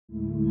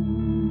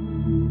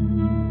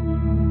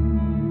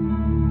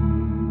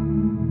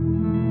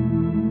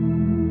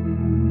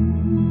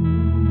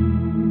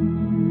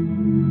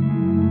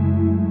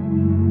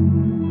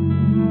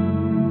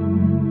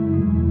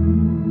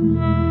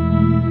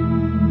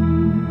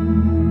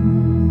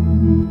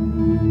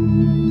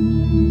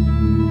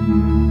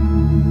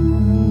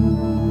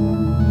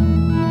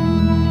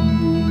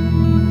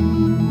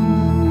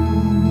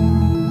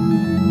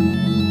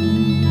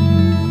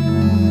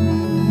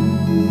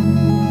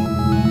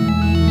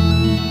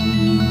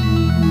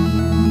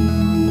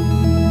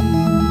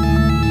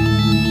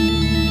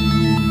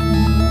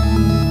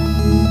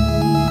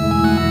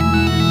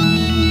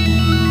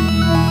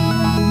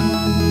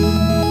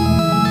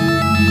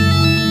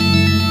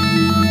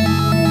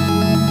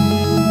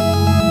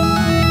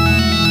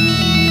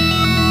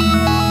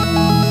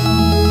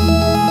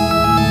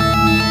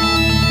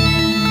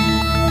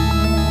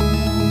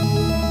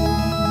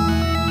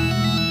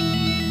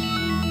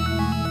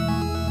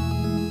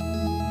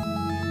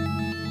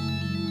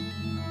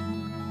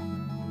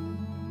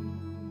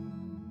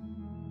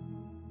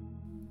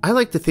I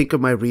like to think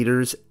of my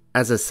readers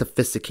as a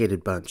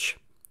sophisticated bunch,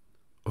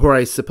 or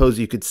I suppose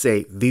you could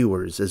say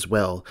viewers as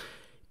well.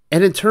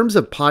 And in terms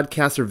of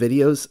podcasts or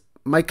videos,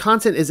 my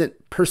content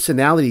isn't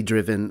personality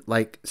driven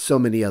like so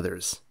many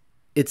others.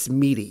 It's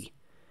meaty.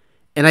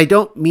 And I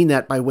don't mean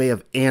that by way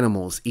of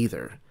animals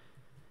either.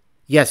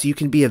 Yes, you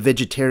can be a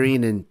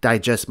vegetarian and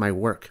digest my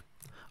work.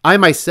 I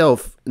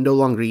myself no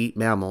longer eat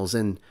mammals,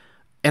 and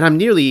I'm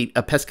nearly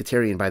a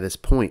pescatarian by this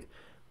point.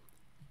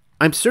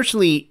 I'm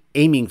certainly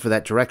aiming for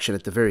that direction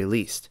at the very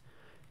least.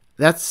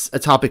 That's a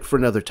topic for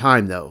another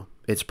time, though.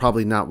 It's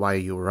probably not why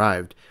you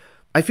arrived.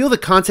 I feel the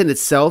content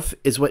itself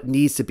is what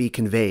needs to be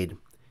conveyed.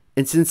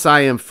 And since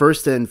I am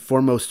first and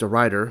foremost a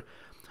writer,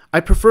 I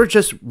prefer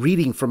just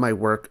reading from my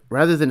work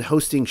rather than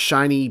hosting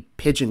shiny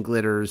pigeon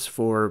glitters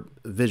for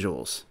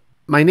visuals.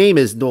 My name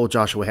is Noel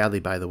Joshua Hadley,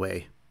 by the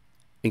way,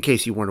 in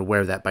case you weren't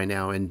aware of that by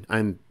now, and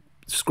I'm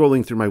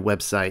scrolling through my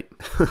website.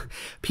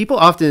 People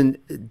often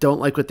don't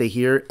like what they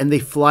hear, and they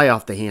fly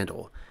off the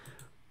handle.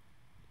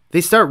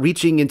 They start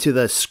reaching into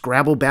the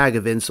Scrabble bag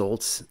of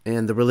insults,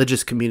 and the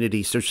religious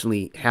community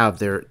certainly have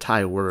their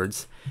Thai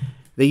words.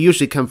 They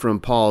usually come from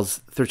Paul's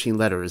 13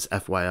 letters,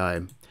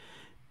 FYI.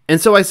 And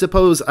so I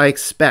suppose I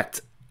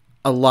expect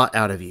a lot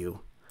out of you.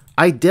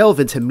 I delve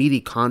into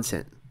meaty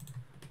content,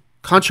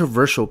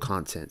 controversial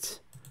content,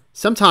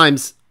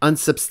 sometimes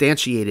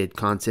unsubstantiated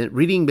content,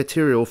 reading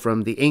material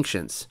from the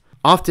ancients,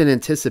 often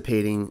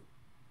anticipating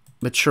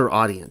mature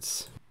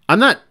audience. I'm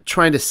not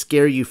trying to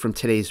scare you from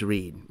today's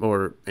read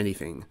or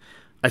anything.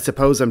 I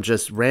suppose I'm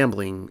just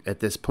rambling at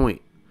this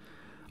point.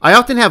 I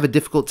often have a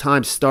difficult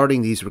time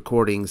starting these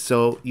recordings,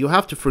 so you'll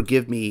have to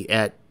forgive me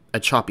at a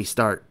choppy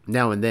start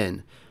now and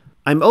then.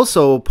 I'm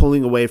also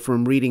pulling away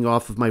from reading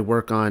off of my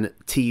work on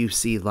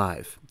TUC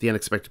Live, the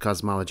Unexpected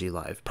Cosmology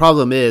Live.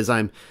 Problem is,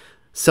 I'm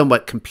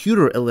somewhat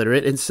computer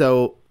illiterate, and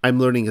so I'm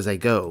learning as I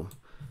go.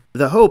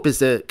 The hope is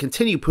to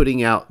continue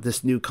putting out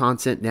this new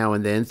content now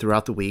and then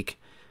throughout the week,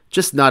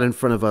 just not in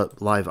front of a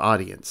live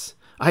audience.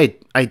 I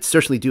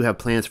certainly do have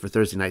plans for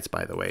Thursday nights,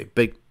 by the way,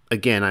 but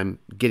again, I'm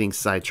getting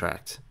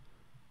sidetracked.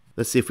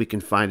 Let's see if we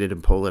can find it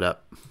and pull it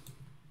up.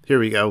 Here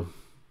we go.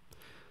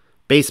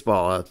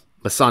 Baseball, a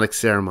Masonic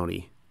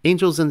ceremony.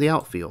 Angels in the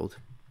Outfield.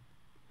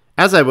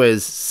 As I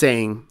was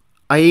saying,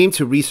 I aim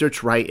to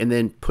research right and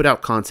then put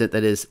out content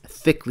that is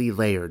thickly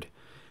layered,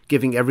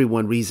 giving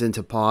everyone reason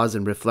to pause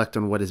and reflect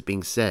on what is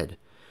being said,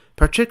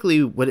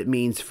 particularly what it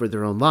means for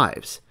their own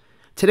lives.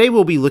 Today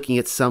we'll be looking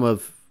at some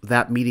of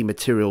that meaty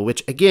material,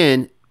 which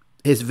again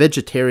is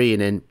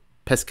vegetarian and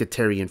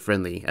pescatarian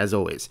friendly, as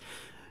always.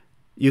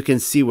 You can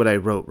see what I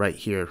wrote right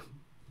here.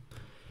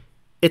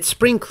 It's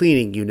spring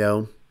cleaning, you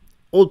know.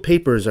 Old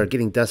papers are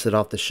getting dusted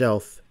off the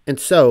shelf. And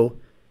so,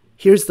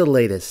 here's the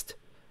latest.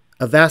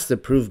 A vast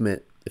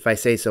improvement, if I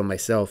say so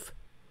myself.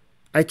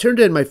 I turned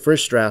in my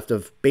first draft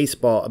of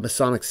Baseball, a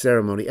Masonic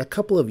Ceremony a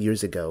couple of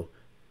years ago.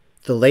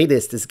 The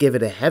latest is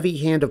given a heavy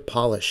hand of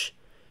polish,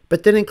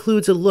 but then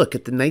includes a look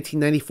at the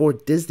 1994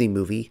 Disney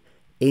movie,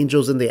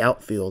 Angels in the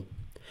Outfield,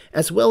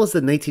 as well as the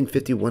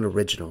 1951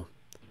 original.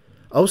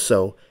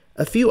 Also,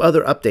 a few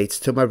other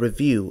updates to my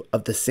review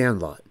of The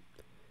Sandlot.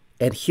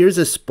 And here's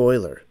a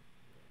spoiler.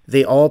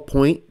 They all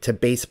point to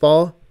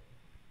baseball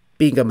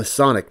being a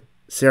Masonic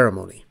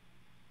ceremony.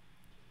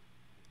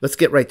 Let's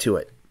get right to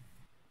it.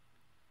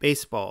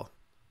 Baseball,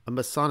 a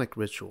Masonic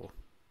ritual.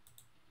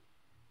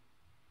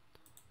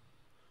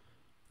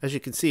 As you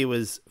can see, it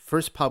was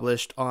first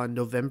published on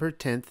November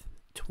 10th,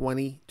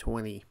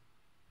 2020.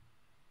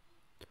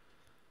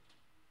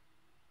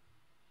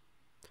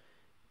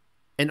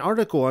 An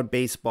article on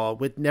baseball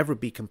would never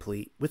be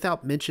complete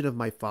without mention of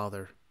my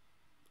father.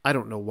 I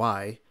don't know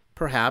why.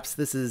 Perhaps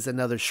this is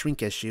another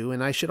shrink issue,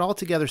 and I should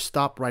altogether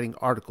stop writing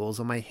articles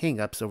on my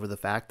hang-ups over the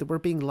fact that we're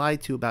being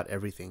lied to about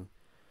everything.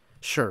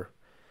 Sure,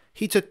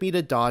 he took me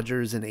to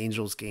Dodgers and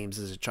Angels games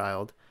as a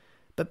child,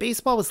 but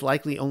baseball was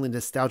likely only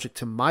nostalgic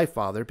to my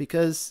father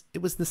because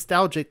it was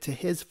nostalgic to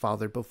his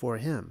father before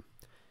him.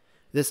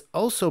 This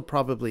also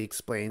probably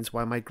explains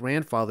why my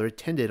grandfather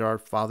attended our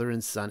father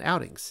and son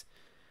outings.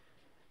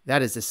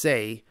 That is to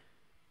say,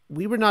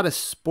 we were not a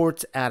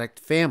sports addict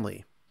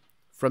family.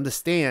 From the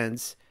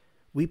stands,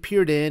 we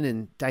peered in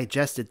and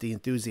digested the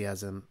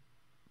enthusiasm,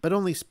 but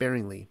only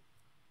sparingly.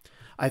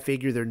 I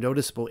figure their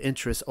noticeable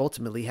interest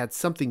ultimately had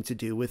something to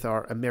do with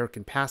our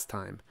American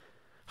pastime,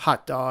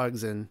 hot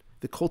dogs and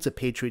the cult of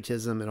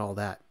patriotism and all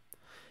that.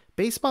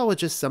 Baseball was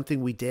just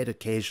something we did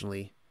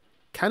occasionally,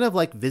 kind of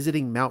like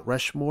visiting Mount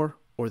Rushmore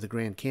or the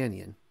Grand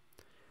Canyon.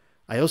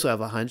 I also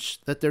have a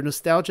hunch that their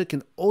nostalgia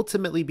can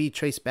ultimately be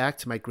traced back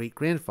to my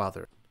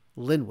great-grandfather,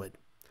 Linwood,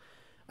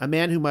 a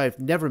man whom I've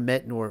never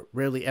met nor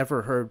rarely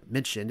ever heard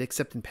mentioned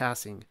except in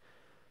passing,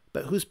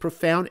 but whose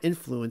profound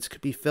influence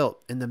could be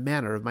felt in the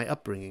manner of my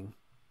upbringing.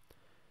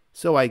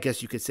 So I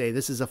guess you could say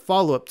this is a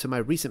follow-up to my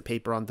recent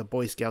paper on the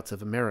Boy Scouts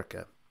of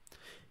America.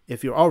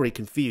 If you're already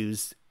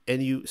confused,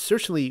 and you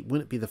certainly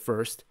wouldn't be the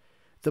first,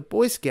 the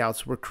Boy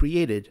Scouts were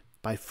created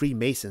by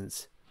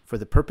Freemasons for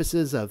the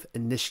purposes of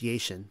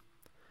initiation.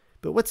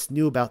 But what's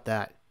new about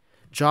that?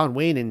 John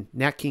Wayne and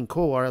Nat King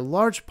Cole are a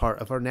large part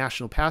of our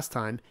national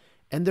pastime,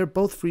 and they're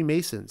both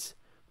Freemasons,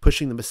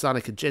 pushing the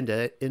Masonic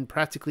agenda in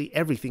practically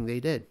everything they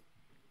did.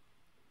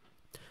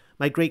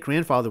 My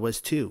great-grandfather was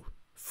too,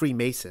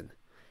 Freemason,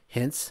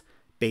 hence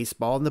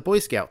baseball and the Boy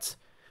Scouts,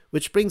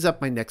 which brings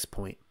up my next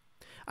point.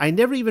 I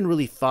never even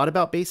really thought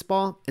about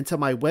baseball until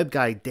my web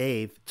guy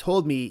Dave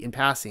told me in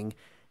passing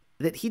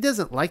that he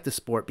doesn't like the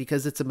sport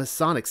because it's a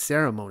Masonic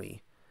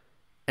ceremony.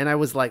 And I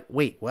was like,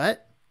 wait,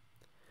 what?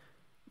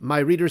 My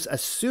readers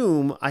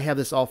assume I have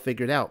this all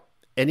figured out,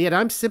 and yet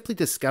I'm simply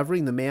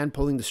discovering the man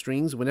pulling the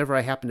strings whenever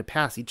I happen to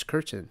pass each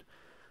curtain.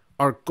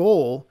 Our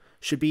goal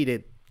should be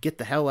to get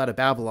the hell out of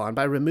Babylon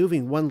by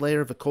removing one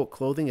layer of occult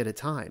clothing at a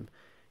time.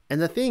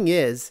 And the thing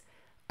is,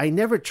 I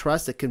never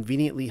trust a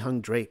conveniently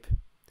hung drape.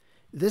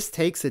 This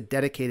takes a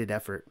dedicated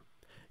effort.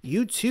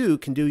 You too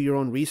can do your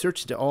own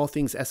research into all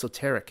things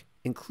esoteric,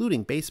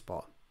 including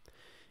baseball.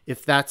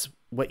 If that's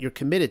what you're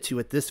committed to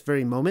at this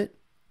very moment,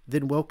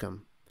 then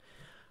welcome.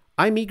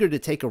 I'm eager to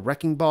take a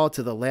wrecking ball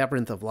to the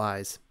labyrinth of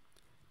lies,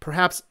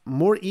 perhaps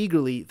more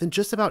eagerly than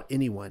just about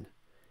anyone.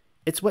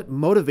 It's what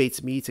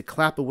motivates me to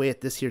clap away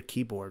at this here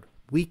keyboard,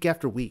 week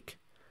after week.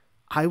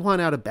 I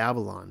want out of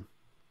Babylon.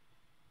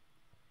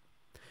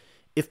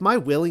 If my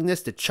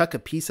willingness to chuck a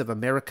piece of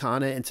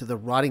Americana into the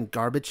rotting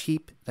garbage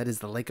heap that is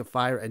the lake of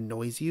fire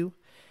annoys you,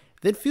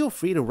 then feel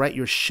free to write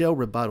your shill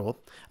rebuttal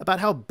about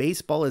how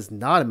baseball is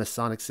not a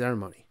Masonic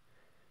ceremony.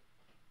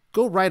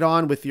 Go right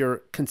on with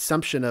your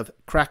consumption of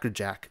Cracker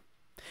Jack.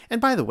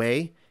 And by the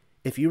way,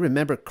 if you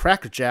remember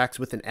Cracker Jacks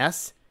with an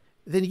S,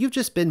 then you've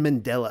just been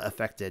Mandela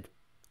affected.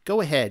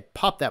 Go ahead,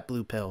 pop that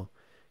blue pill.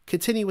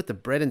 Continue with the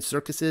bread and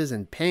circuses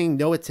and paying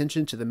no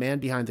attention to the man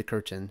behind the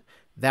curtain,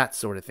 that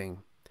sort of thing.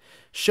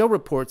 Show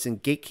reports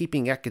and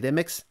gatekeeping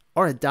academics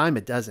are a dime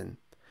a dozen.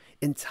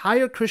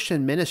 Entire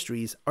Christian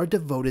ministries are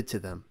devoted to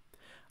them.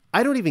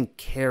 I don't even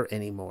care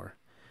anymore.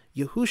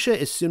 Yahusha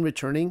is soon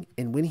returning,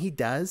 and when he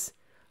does,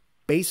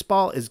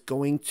 baseball is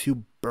going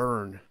to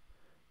burn.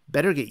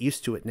 Better get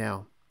used to it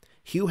now.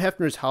 Hugh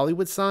Hefner's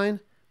Hollywood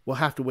sign will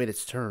have to wait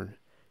its turn,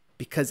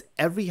 because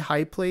every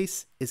high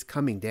place is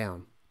coming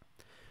down.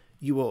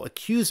 You will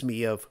accuse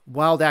me of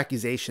wild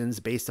accusations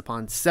based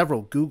upon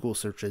several Google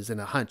searches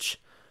and a hunch.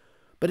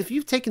 But if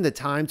you've taken the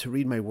time to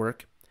read my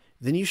work,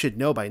 then you should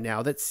know by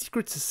now that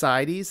secret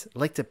societies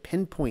like to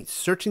pinpoint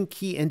certain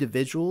key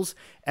individuals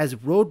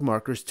as road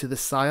markers to the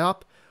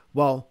PSYOP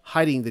while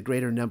hiding the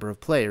greater number of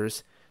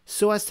players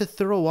so as to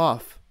throw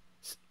us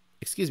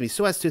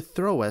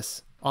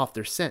off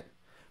their scent,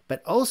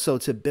 but also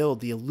to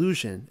build the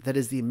illusion that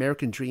is the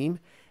American dream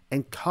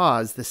and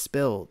cause the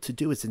spill to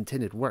do its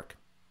intended work.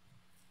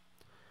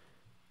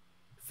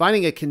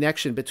 Finding a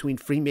connection between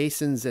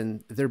Freemasons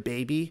and their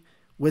baby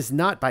was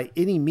not by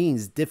any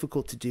means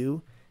difficult to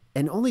do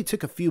and only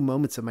took a few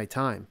moments of my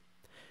time.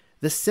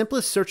 The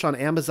simplest search on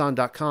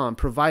Amazon.com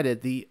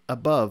provided the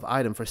above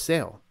item for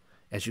sale.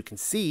 As you can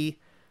see,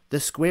 the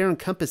square and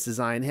compass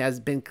design has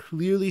been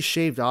clearly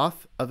shaved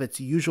off of its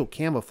usual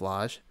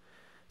camouflage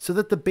so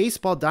that the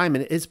baseball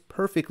diamond is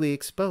perfectly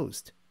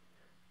exposed.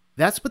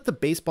 That's what the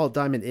baseball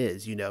diamond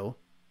is, you know,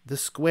 the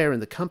square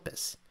and the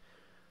compass.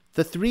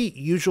 The three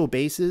usual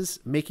bases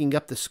making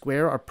up the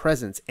square are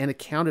present and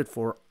accounted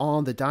for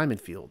on the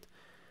diamond field.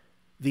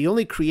 The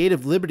only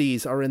creative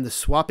liberties are in the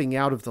swapping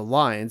out of the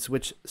lines,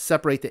 which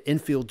separate the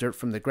infield dirt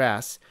from the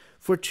grass,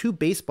 for two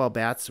baseball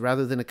bats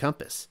rather than a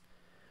compass.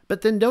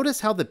 But then notice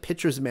how the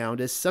pitcher's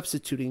mound is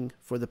substituting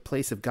for the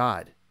place of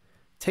God.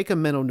 Take a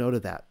mental note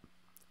of that.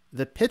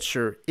 The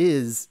pitcher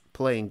is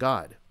playing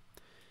God.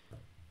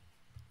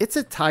 It's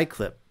a tie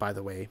clip, by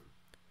the way.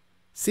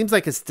 Seems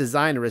like its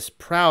designer is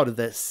proud of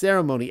the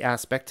ceremony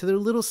aspect to their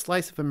little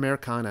slice of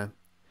Americana.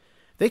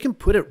 They can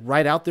put it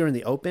right out there in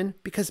the open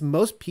because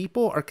most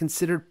people are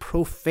considered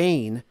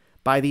profane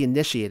by the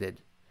initiated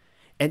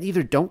and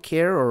either don't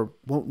care or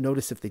won't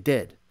notice if they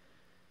did.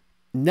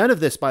 None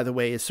of this, by the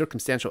way, is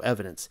circumstantial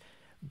evidence.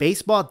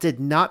 Baseball did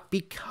not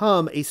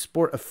become a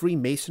sport of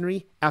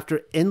Freemasonry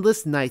after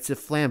endless nights of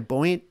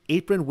flamboyant,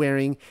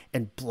 apron-wearing,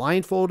 and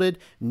blindfolded,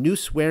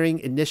 noose-wearing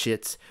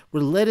initiates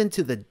were led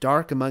into the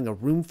dark among a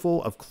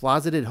roomful of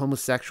closeted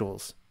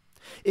homosexuals.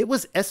 It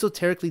was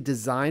esoterically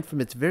designed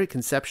from its very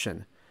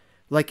conception.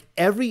 Like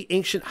every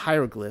ancient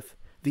hieroglyph,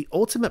 the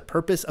ultimate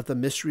purpose of the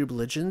mystery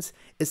religions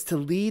is to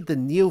lead the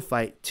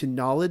neophyte to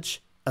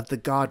knowledge of the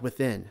God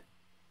within,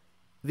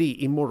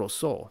 the immortal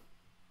soul.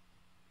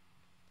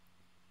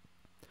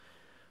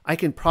 I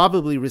can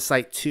probably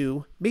recite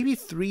 2, maybe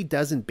 3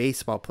 dozen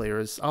baseball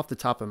players off the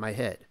top of my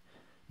head.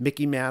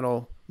 Mickey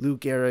Mantle, Lou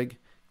Gehrig,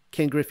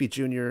 Ken Griffey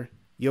Jr.,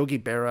 Yogi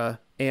Berra,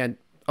 and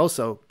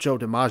also Joe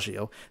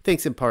DiMaggio,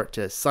 thanks in part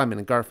to Simon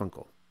and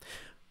Garfunkel.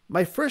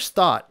 My first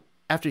thought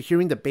after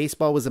hearing that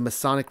baseball was a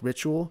Masonic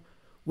ritual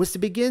was to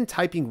begin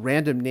typing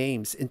random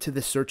names into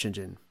the search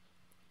engine.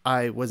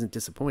 I wasn't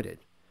disappointed.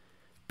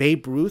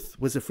 Babe Ruth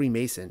was a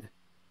Freemason.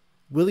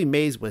 Willie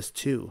Mays was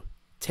too.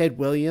 Ted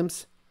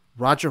Williams,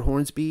 Roger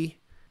Hornsby,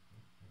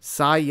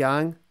 Cy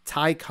Young,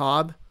 Ty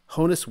Cobb,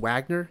 Honus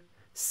Wagner.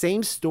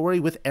 Same story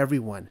with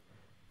everyone.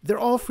 They're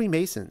all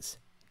Freemasons.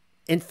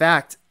 In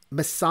fact,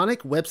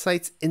 Masonic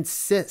websites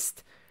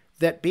insist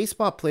that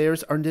baseball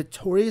players are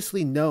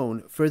notoriously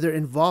known for their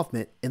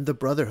involvement in the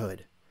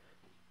Brotherhood.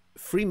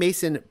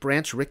 Freemason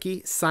Branch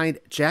Rickey signed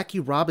Jackie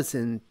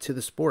Robinson to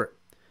the sport.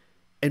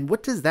 And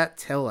what does that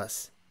tell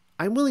us?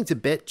 I'm willing to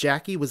bet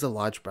Jackie was a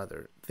lodge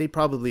brother. They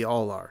probably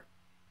all are.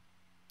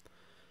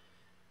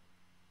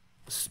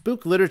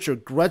 Spook literature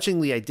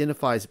grudgingly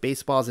identifies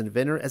baseball's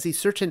inventor as a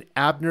certain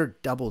Abner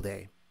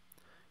Doubleday.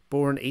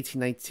 Born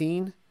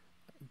 1819,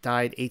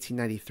 died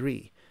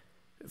 1893.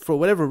 For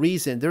whatever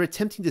reason, they're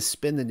attempting to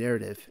spin the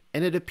narrative,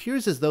 and it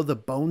appears as though the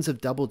bones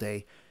of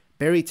Doubleday,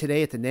 buried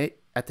today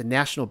at the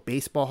National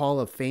Baseball Hall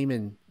of Fame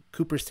in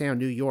Cooperstown,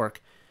 New York,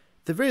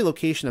 the very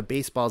location of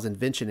baseball's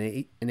invention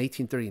in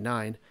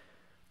 1839,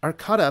 are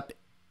caught up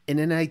in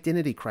an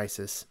identity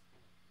crisis.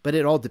 But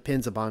it all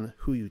depends upon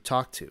who you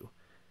talk to.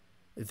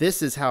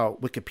 This is how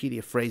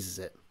Wikipedia phrases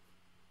it.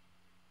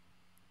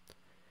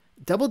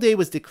 Doubleday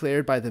was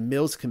declared by the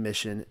Mills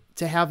Commission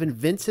to have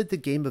invented the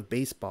game of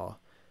baseball,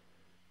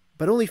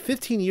 but only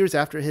 15 years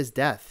after his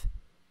death,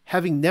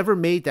 having never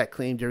made that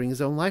claim during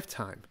his own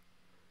lifetime.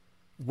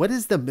 What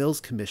is the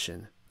Mills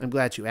Commission? I'm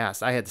glad you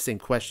asked. I had the same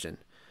question.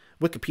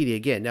 Wikipedia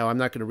again. No, I'm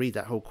not going to read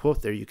that whole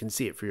quote there. You can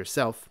see it for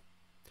yourself.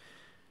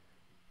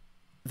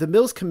 The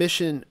Mills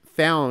Commission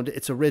found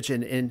its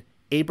origin in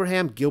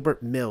Abraham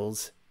Gilbert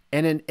Mills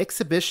and an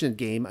exhibition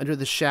game under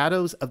the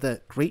shadows of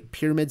the Great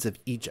Pyramids of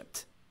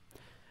Egypt.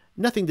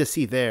 Nothing to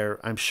see there,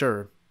 I'm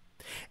sure.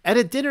 At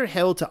a dinner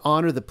held to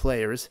honor the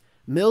players,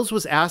 Mills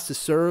was asked to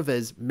serve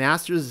as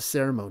master of the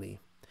ceremony.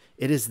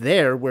 It is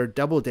there where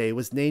Doubleday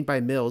was named by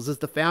Mills as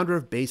the founder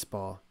of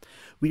baseball.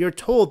 We are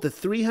told the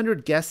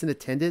 300 guests in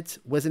attendance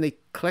was an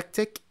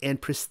eclectic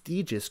and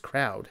prestigious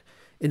crowd,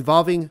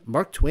 involving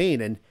Mark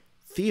Twain and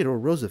Theodore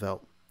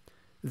Roosevelt.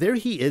 There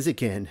he is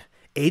again,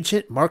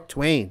 Agent Mark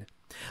Twain.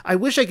 I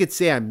wish I could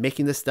say I'm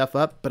making this stuff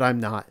up, but I'm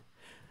not.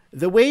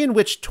 The way in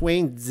which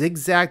Twain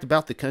zigzagged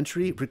about the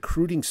country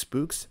recruiting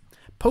spooks,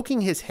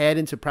 poking his head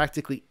into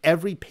practically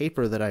every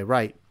paper that I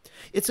write,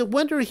 it's a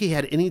wonder he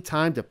had any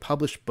time to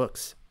publish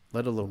books,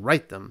 let alone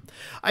write them.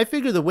 I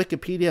figure the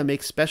Wikipedia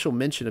makes special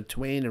mention of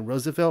Twain and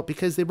Roosevelt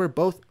because they were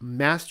both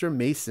master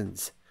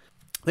masons.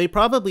 They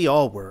probably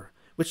all were,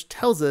 which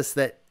tells us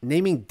that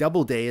naming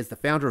Doubleday as the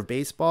founder of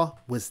baseball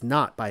was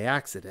not by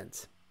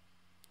accident.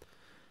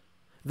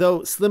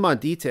 Though slim on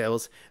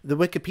details, the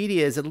Wikipedia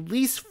is at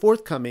least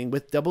forthcoming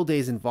with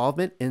Doubleday's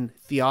involvement in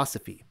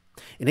theosophy.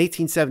 In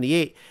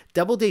 1878,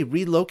 Doubleday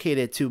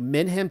relocated to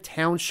Menham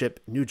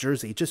Township, New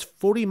Jersey, just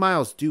 40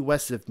 miles due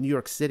west of New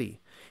York City.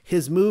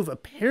 His move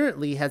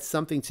apparently had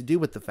something to do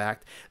with the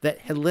fact that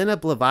Helena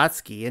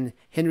Blavatsky and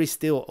Henry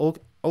Steele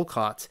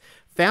Olcott,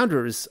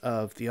 founders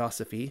of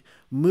theosophy,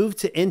 moved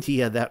to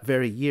India that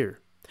very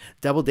year.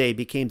 Doubleday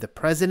became the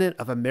president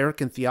of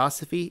American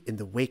Theosophy in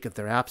the wake of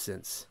their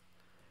absence.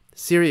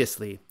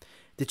 Seriously,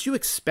 did you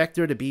expect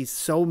there to be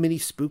so many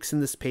spooks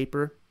in this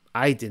paper?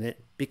 I didn't,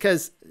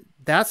 because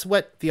that's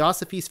what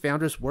Theosophy's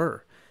founders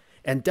were.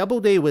 And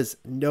Doubleday was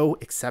no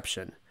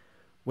exception.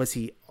 Was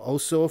he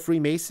also a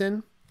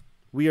Freemason?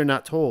 We are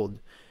not told.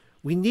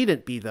 We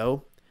needn't be,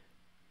 though.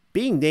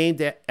 Being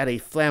named at a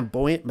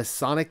flamboyant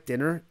Masonic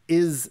dinner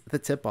is the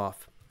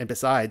tip-off. And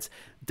besides,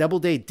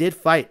 Doubleday did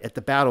fight at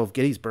the Battle of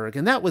Gettysburg,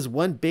 and that was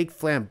one big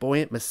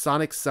flamboyant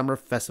Masonic summer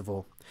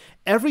festival.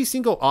 Every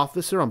single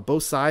officer on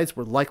both sides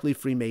were likely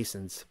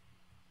Freemasons.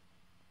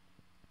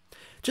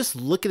 Just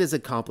look at his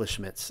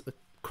accomplishments.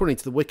 According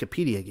to the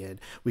Wikipedia again,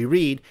 we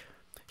read,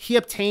 he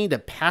obtained a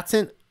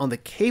patent on the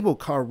cable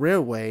car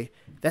railway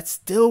that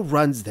still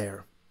runs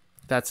there.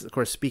 That's, of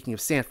course, speaking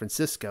of San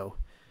Francisco.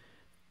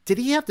 Did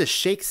he have to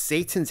shake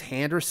Satan's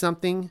hand or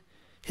something?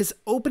 His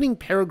opening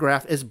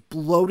paragraph is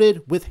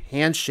bloated with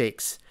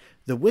handshakes.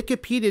 The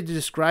Wikipedia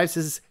describes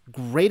his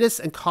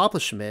greatest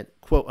accomplishment,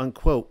 quote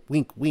unquote,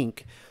 wink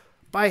wink,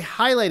 by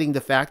highlighting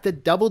the fact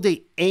that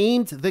Doubleday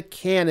aimed the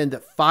cannon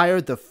that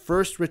fired the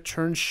first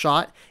return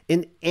shot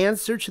in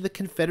answer to the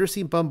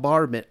Confederacy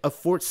bombardment of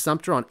Fort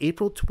Sumter on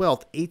April 12,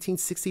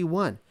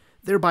 1861,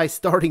 thereby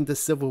starting the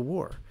Civil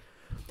War.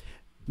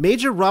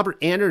 Major Robert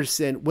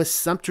Anderson was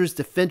Sumter's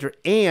defender,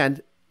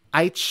 and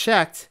I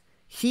checked,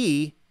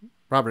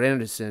 Robert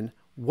Anderson,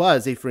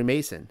 was a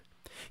Freemason.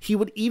 He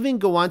would even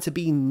go on to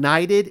be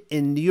knighted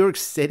in New York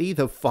City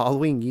the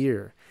following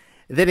year.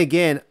 Then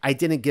again, I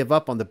didn't give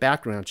up on the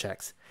background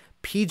checks.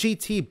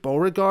 PGT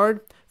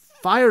Beauregard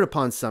fired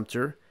upon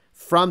Sumter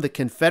from the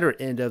Confederate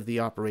end of the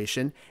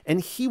operation,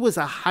 and he was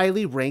a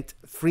highly ranked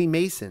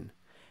Freemason,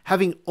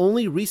 having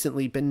only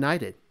recently been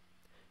knighted.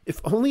 If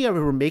only I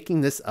were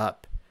making this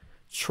up.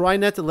 Try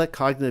not to let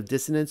cognitive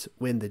dissonance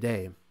win the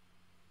day.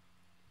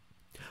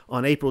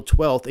 On April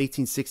 12,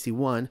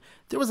 1861,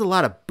 there was a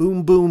lot of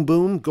boom, boom,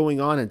 boom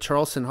going on in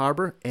Charleston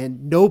Harbor,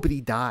 and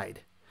nobody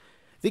died.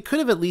 They could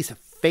have at least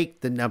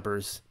faked the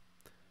numbers,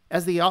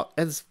 as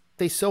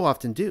they so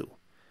often do.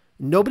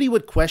 Nobody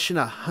would question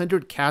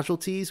 100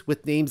 casualties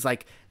with names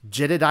like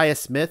Jedediah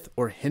Smith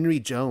or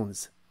Henry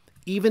Jones,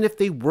 even if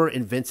they were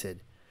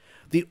invented.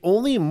 The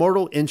only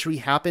mortal injury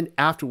happened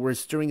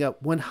afterwards during a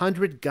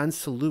 100-gun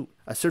salute,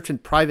 a certain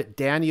Private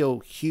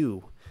Daniel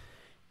Hugh.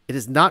 It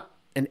is not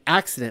an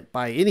accident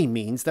by any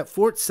means that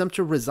Fort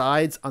Sumter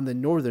resides on the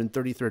northern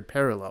 33rd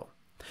parallel.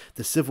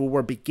 The Civil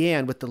War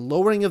began with the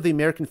lowering of the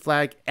American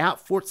flag at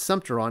Fort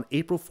Sumter on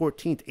April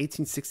 14,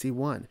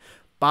 1861,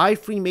 by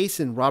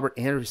Freemason Robert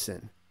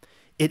Anderson.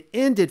 It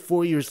ended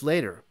 4 years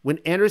later when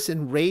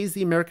Anderson raised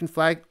the American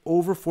flag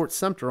over Fort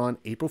Sumter on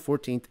April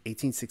 14,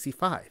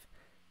 1865.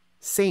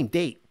 Same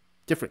date,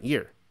 different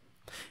year.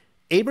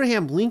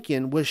 Abraham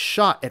Lincoln was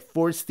shot at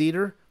Ford's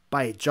Theater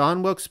by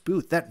John Wilkes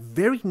Booth that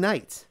very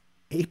night,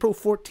 April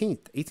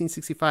 14th,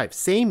 1865,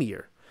 same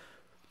year.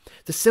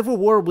 The Civil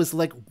War was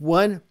like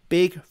one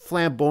big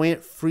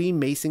flamboyant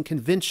Freemason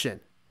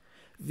convention.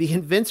 The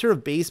inventor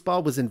of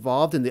baseball was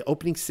involved in the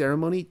opening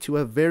ceremony to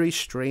a very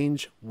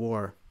strange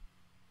war.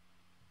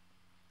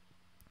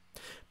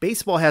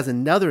 Baseball has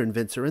another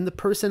inventor in the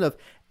person of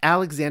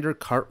Alexander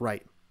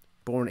Cartwright,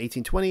 born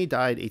 1820,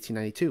 died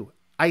 1892.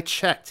 I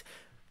checked.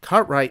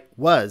 Cartwright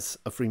was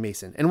a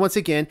Freemason, and once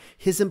again,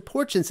 his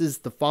importance as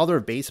the father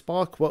of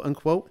baseball, quote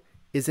unquote,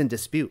 is in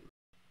dispute.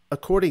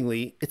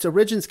 Accordingly, its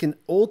origins can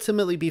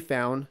ultimately be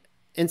found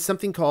in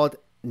something called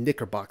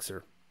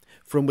Knickerbocker,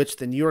 from which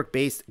the New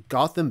York-based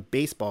Gotham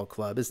Baseball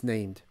Club is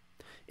named.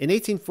 In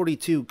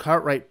 1842,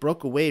 Cartwright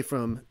broke away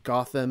from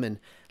Gotham and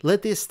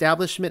led the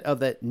establishment of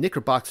the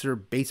Knickerbocker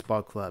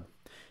Baseball Club.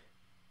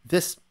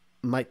 This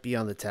might be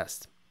on the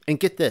test. And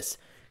get this,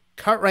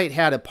 Cartwright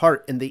had a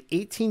part in the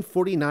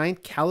 1849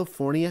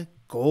 California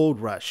Gold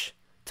Rush.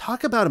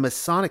 Talk about a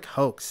Masonic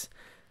hoax.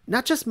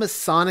 Not just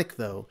Masonic,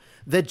 though.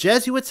 The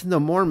Jesuits and the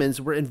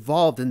Mormons were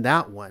involved in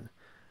that one.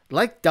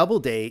 Like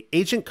Doubleday,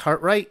 Agent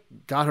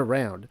Cartwright got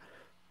around.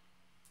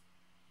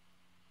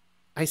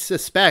 I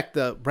suspect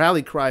the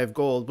rally cry of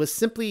gold was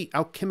simply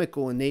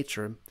alchemical in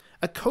nature,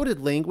 a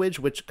coded language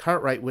which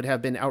Cartwright would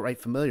have been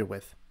outright familiar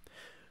with.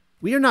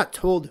 We are not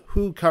told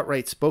who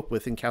Cartwright spoke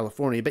with in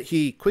California, but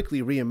he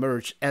quickly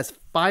reemerged as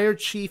Fire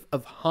Chief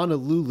of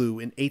Honolulu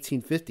in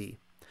 1850,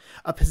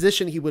 a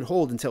position he would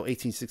hold until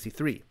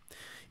 1863.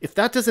 If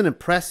that doesn't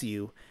impress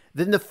you,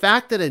 then the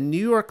fact that a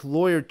New York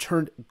lawyer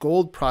turned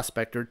gold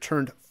prospector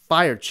turned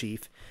fire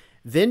chief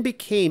then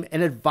became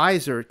an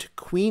advisor to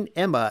Queen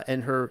Emma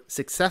and her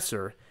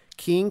successor,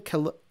 King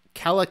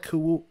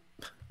Kalakaua.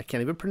 I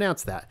can't even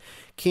pronounce that.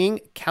 King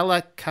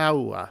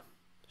Kalakaua.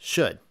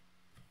 Should.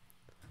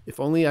 If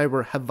only I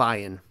were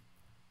Hawaiian.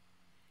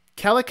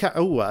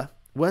 Kalakaua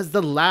was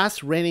the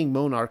last reigning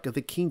monarch of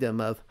the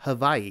Kingdom of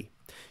Hawaii.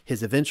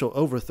 His eventual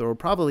overthrow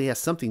probably has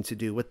something to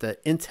do with the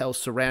intel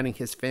surrounding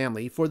his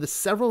family for the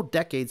several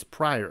decades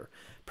prior,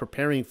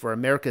 preparing for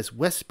America's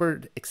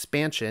westward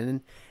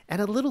expansion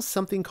and a little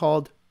something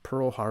called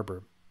Pearl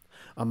Harbor.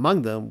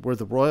 Among them were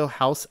the Royal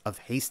House of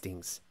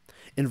Hastings,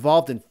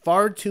 involved in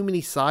far too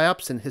many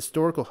psyops and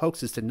historical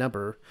hoaxes to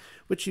number,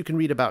 which you can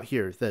read about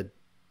here, the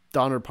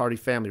Donner Party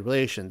family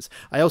relations.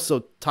 I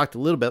also talked a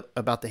little bit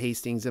about the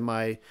Hastings in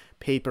my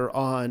paper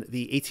on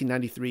the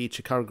 1893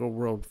 Chicago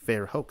World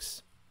Fair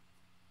hoax.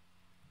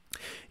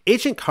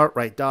 Agent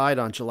Cartwright died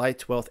on July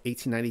 12,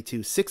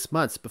 1892, 6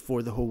 months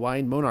before the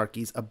Hawaiian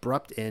monarchy's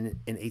abrupt end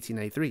in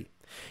 1893.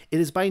 It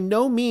is by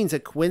no means a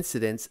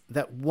coincidence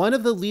that one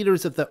of the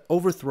leaders of the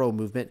overthrow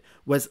movement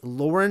was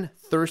Lorrin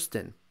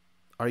Thurston.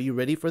 Are you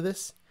ready for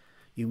this?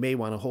 You may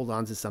want to hold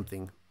on to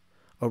something.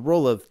 A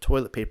roll of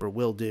toilet paper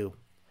will do.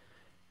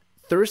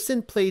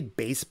 Thurston played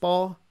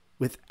baseball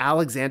with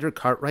Alexander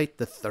Cartwright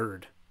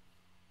III.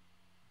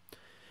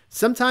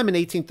 Sometime in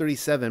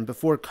 1837,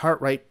 before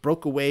Cartwright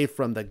broke away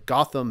from the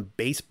Gotham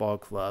Baseball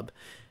Club,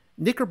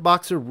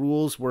 Knickerbocker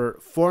rules were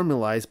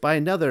formalized by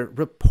another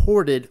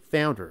reported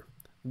founder,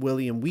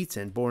 William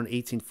Wheaton, born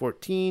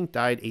 1814,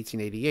 died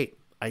 1888.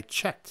 I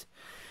checked.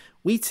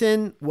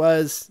 Wheaton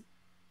was,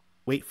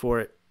 wait for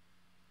it,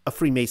 a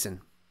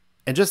Freemason.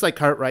 And just like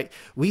Cartwright,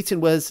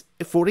 Wheaton was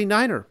a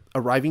 49er,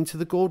 arriving to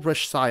the Gold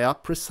Rush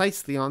psyop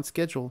precisely on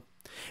schedule.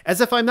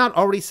 As if I'm not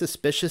already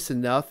suspicious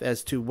enough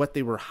as to what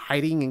they were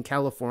hiding in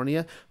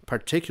California,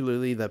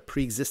 particularly the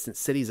pre-existent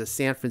cities of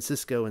San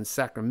Francisco and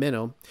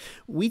Sacramento,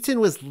 Wheaton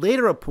was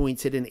later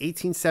appointed in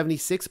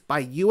 1876 by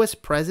U.S.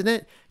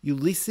 President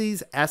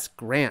Ulysses S.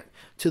 Grant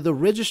to the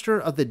Register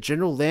of the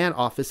General Land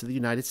Office of the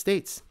United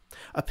States,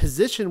 a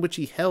position which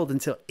he held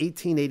until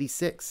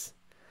 1886.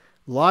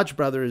 Lodge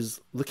brothers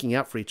looking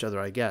out for each other,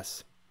 I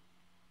guess.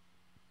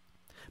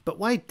 But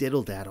why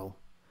diddle-daddle?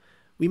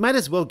 We might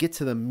as well get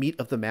to the meat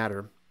of the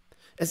matter.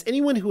 As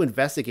anyone who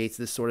investigates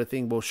this sort of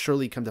thing will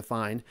surely come to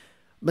find,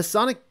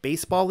 Masonic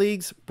baseball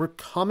leagues were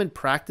common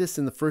practice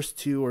in the first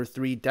 2 or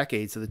 3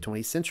 decades of the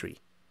 20th century.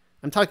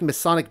 I'm talking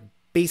Masonic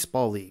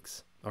baseball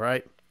leagues, all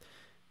right?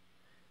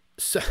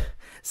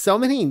 So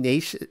many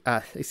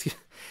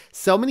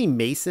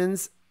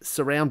Masons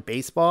surround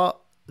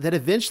baseball that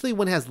eventually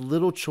one has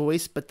little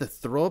choice but to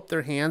throw up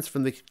their hands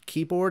from the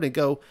keyboard and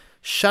go,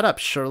 "Shut up,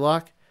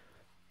 Sherlock."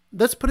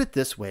 Let's put it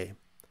this way.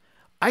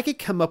 I could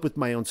come up with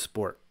my own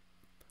sport.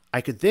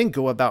 I could then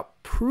go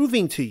about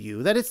proving to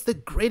you that it's the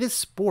greatest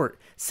sport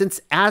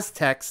since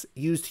Aztecs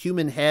used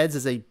human heads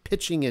as a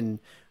pitching and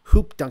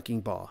hoop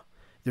dunking ball.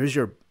 There's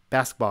your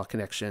basketball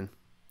connection.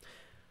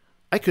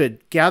 I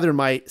could gather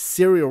my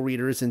serial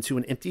readers into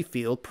an empty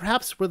field,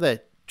 perhaps where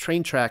the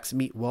train tracks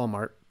meet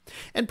Walmart,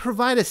 and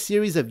provide a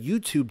series of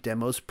YouTube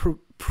demos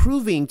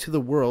proving to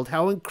the world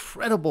how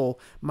incredible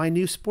my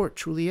new sport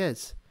truly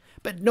is.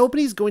 But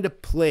nobody's going to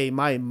play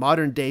my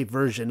modern-day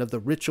version of the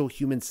ritual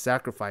human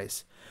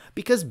sacrifice,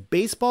 because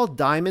baseball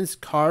diamonds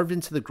carved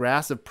into the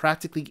grass of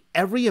practically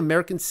every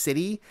American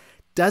city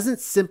doesn't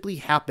simply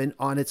happen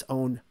on its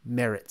own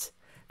merit.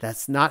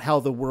 That's not how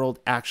the world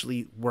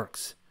actually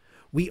works.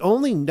 We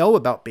only know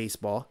about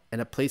baseball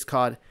in a place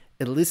called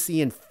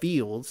Elysian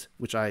Fields,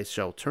 which I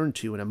shall turn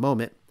to in a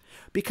moment,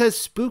 because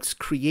spooks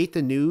create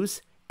the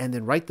news and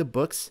then write the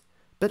books,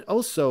 but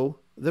also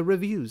the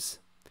reviews.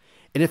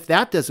 And if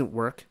that doesn't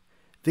work,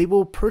 they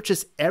will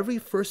purchase every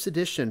first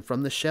edition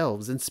from the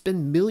shelves and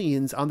spend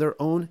millions on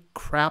their own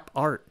crap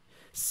art,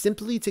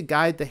 simply to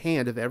guide the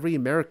hand of every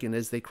American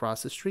as they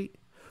cross the street.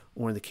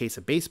 Or in the case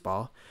of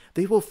baseball,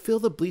 they will fill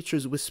the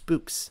bleachers with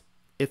spooks,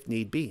 if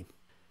need be.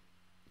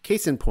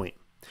 Case in point,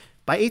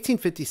 by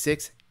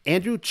 1856,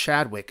 Andrew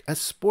Chadwick, a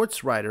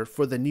sports writer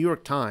for the New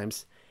York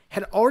Times,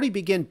 had already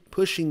begun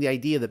pushing the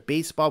idea that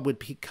baseball would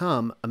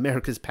become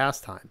America's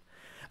pastime.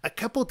 A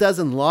couple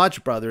dozen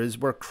lodge brothers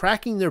were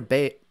cracking their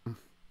bat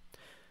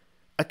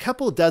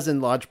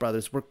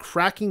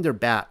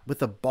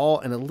with a ball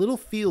in a little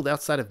field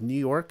outside of New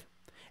York,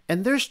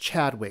 and there's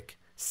Chadwick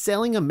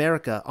selling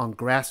America on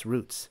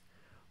grassroots.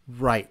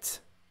 Right.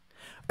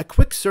 A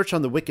quick search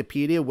on the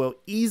Wikipedia will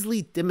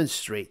easily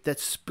demonstrate that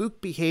spook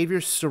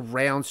behavior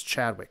surrounds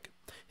Chadwick.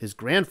 His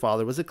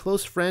grandfather was a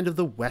close friend of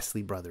the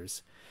Wesley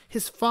brothers.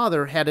 His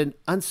father had an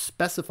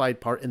unspecified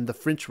part in the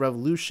French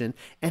Revolution,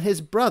 and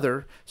his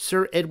brother,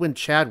 Sir Edwin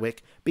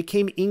Chadwick,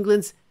 became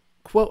England's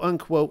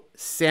quote-unquote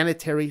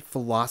sanitary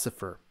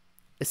philosopher.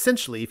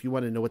 Essentially, if you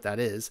want to know what that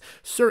is,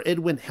 Sir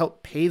Edwin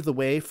helped pave the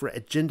way for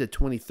Agenda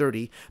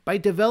 2030 by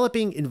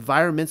developing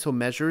environmental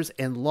measures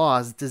and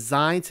laws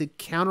designed to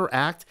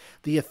counteract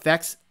the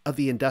effects of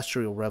the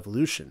Industrial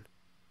Revolution.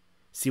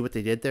 See what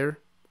they did there?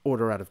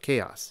 Order out of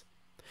chaos.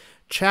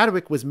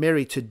 Chadwick was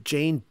married to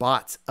Jane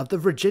Botts of the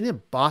Virginia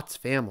Botts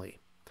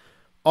family.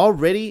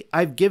 Already,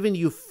 I've given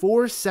you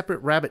 4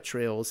 separate rabbit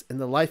trails in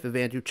the life of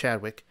Andrew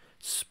Chadwick,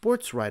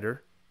 sports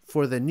writer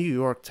for the New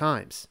York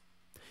Times.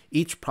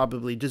 Each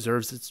probably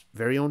deserves its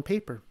very own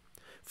paper.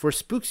 For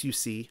spooks, you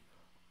see,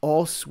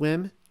 all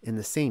swim in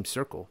the same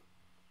circle.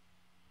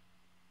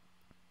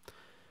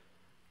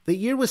 The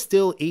year was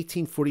still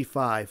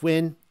 1845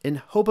 when, in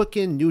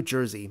Hoboken, New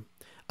Jersey,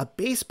 a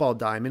baseball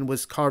diamond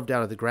was carved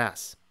out of the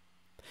grass.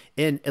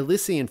 In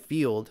Elysian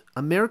Field,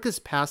 America's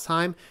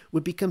pastime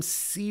would become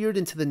seared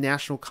into the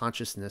national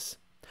consciousness.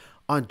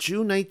 On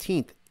June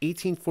 19,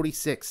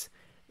 1846,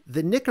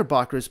 the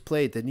Knickerbockers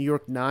played the New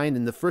York Nine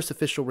in the first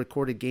official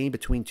recorded game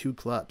between two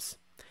clubs.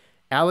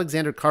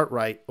 Alexander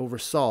Cartwright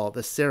oversaw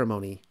the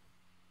ceremony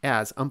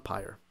as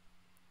umpire.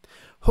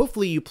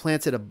 Hopefully you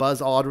planted a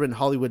Buzz Aldrin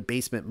Hollywood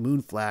basement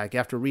moon flag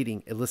after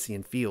reading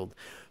Elysian Field,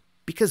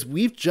 because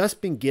we've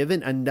just been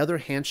given another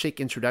handshake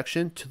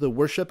introduction to the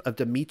worship of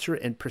Demeter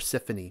and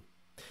Persephone.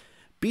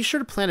 Be sure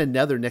to plant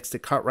another next to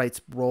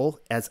Cartwright's role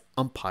as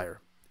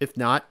umpire. If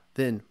not,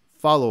 then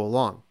follow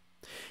along.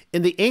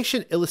 In the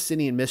ancient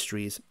Eleusinian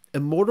mysteries,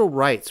 immortal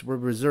rights were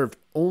reserved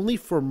only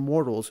for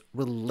mortals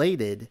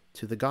related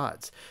to the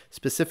gods,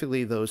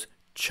 specifically those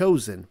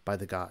chosen by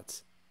the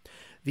gods.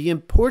 The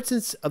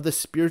importance of the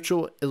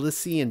spiritual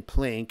Elysian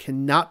plane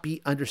cannot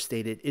be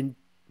understated in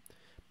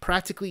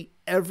practically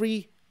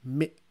every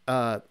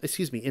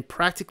mystery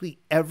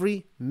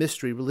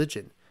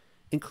religion,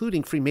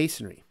 including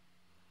Freemasonry,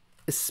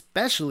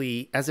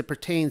 especially as it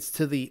pertains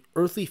to the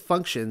earthly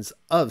functions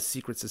of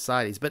secret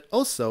societies, but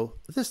also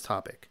this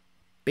topic,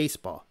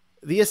 baseball.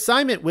 The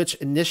assignment which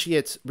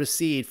initiates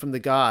received from the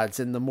gods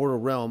in the mortal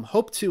realm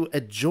hope to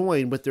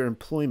adjoin with their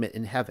employment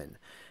in heaven.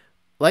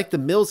 Like the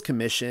Mills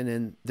Commission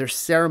and their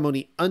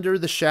ceremony under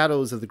the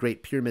shadows of the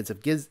Great Pyramids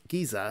of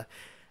Giza,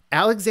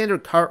 Alexander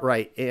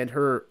Cartwright and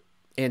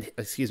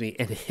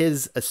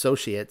his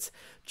associates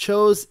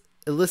chose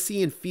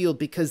Elysian Field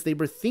because they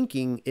were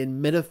thinking in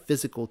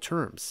metaphysical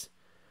terms.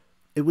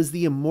 It was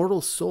the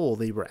immortal soul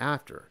they were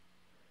after.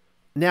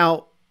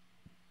 Now,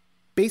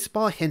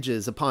 baseball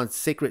hinges upon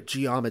sacred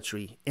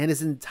geometry and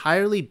is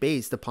entirely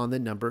based upon the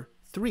number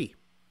 3.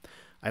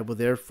 I will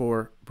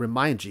therefore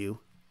remind you,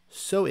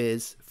 so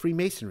is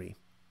Freemasonry.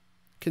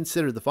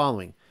 Consider the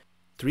following: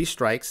 3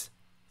 strikes,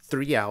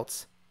 3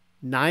 outs,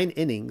 9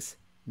 innings,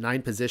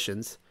 9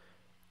 positions,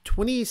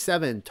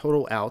 27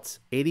 total outs,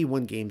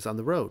 81 games on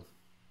the road.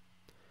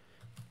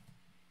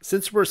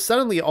 Since we're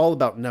suddenly all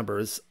about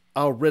numbers,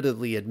 I'll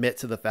readily admit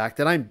to the fact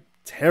that I'm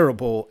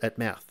terrible at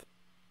math.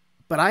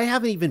 But I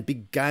haven't even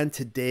begun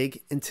to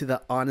dig into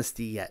the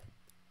honesty yet.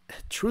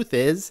 Truth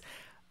is,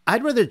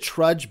 I'd rather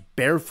trudge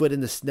barefoot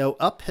in the snow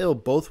uphill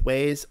both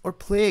ways or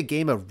play a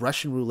game of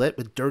Russian roulette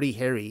with Dirty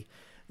Harry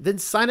then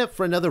sign up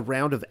for another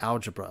round of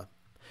algebra.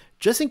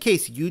 Just in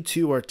case you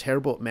two are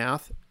terrible at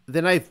math,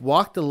 then I've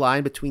walked the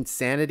line between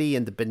sanity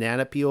and the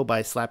banana peel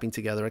by slapping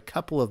together a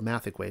couple of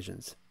math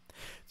equations.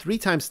 3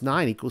 times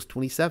 9 equals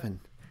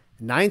 27.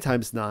 9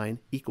 times 9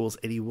 equals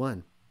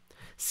 81.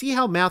 See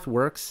how math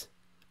works?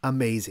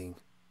 Amazing.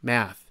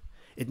 Math.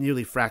 It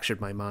nearly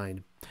fractured my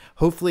mind.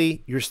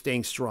 Hopefully, you're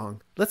staying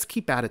strong. Let's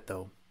keep at it,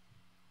 though.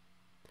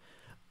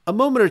 A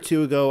moment or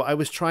two ago, I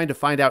was trying to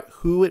find out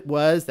who it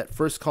was that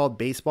first called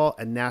baseball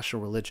a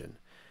national religion.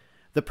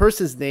 The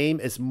person's name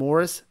is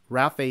Morris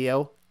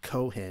Raphael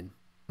Cohen.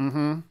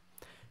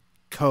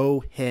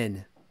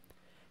 Cohen.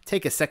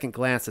 Take a second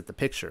glance at the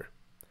picture.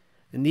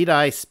 Need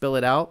I spell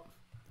it out?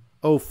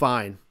 Oh,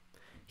 fine.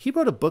 He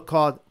wrote a book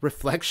called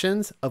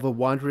Reflections of a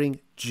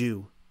Wandering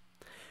Jew.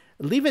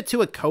 Leave it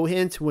to a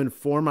Cohen to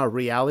inform our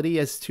reality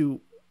as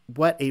to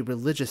what a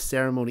religious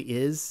ceremony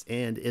is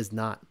and is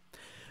not.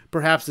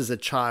 Perhaps as a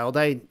child,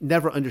 I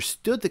never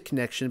understood the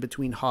connection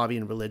between hobby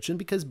and religion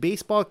because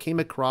baseball came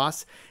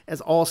across as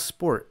all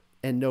sport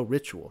and no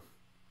ritual.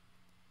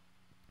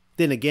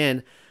 Then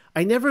again,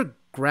 I never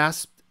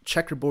grasped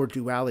checkerboard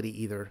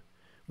duality either,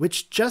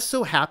 which just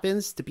so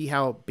happens to be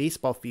how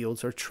baseball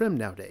fields are trimmed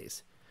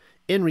nowadays.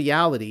 In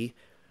reality,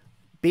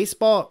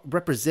 baseball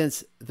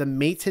represents the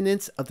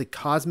maintenance of the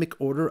cosmic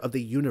order of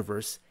the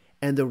universe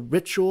and the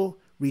ritual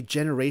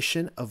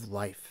regeneration of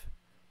life,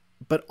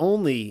 but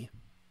only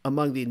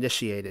among the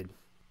initiated.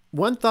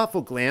 One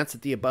thoughtful glance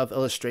at the above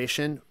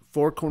illustration,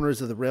 4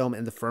 corners of the realm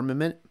and the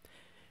firmament,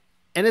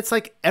 and it's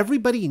like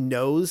everybody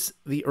knows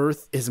the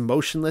earth is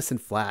motionless and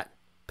flat,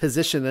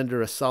 positioned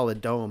under a solid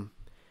dome.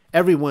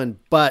 Everyone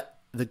but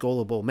the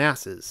gullible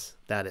masses,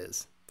 that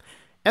is.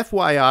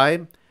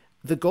 FYI,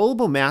 the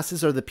gullible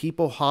masses are the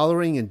people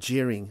hollering and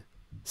jeering,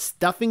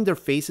 stuffing their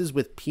faces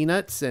with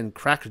peanuts and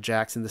Cracker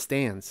Jacks in the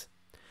stands.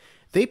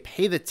 They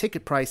pay the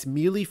ticket price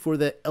merely for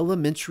the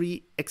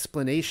elementary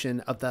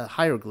explanation of the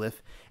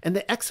hieroglyph and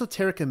the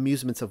exoteric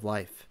amusements of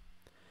life.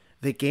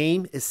 The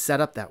game is set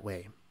up that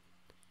way.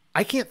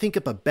 I can't think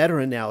of a better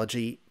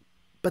analogy,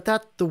 but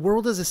that the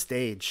world is a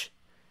stage.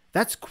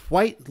 That's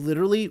quite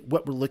literally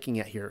what we're looking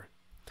at here,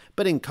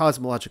 but in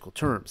cosmological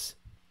terms.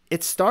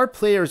 Its star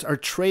players are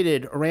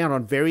traded around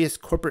on various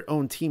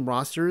corporate-owned team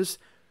rosters,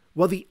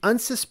 while the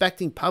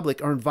unsuspecting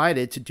public are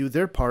invited to do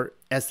their part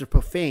as the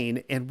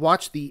profane and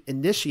watch the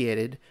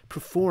initiated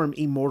perform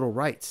immortal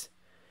rites.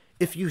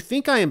 If you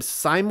think I am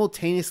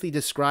simultaneously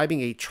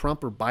describing a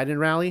Trump or Biden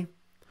rally,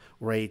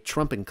 or a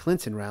Trump and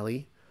Clinton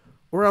rally,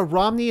 or a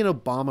Romney and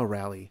Obama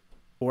rally,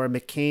 or a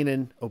McCain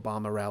and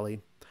Obama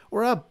rally,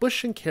 or a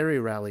Bush and Kerry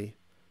rally,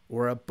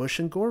 or a Bush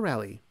and Gore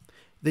rally,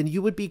 then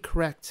you would be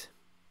correct.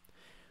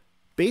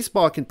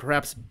 Baseball can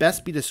perhaps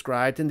best be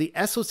described in the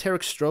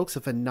esoteric strokes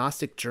of a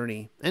Gnostic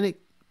journey, and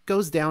it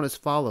goes down as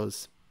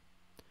follows.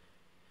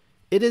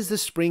 It is the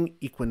spring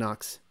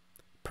equinox.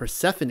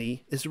 Persephone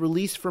is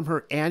released from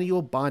her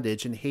annual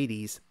bondage in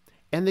Hades,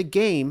 and the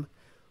game,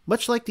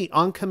 much like the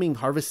oncoming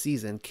harvest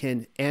season,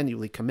 can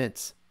annually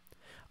commence.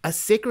 A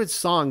sacred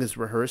song is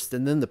rehearsed,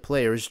 and then the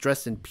players,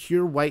 dressed in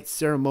pure white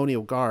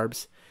ceremonial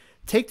garbs,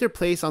 take their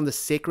place on the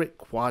sacred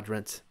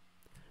quadrant.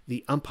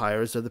 The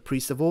umpires are the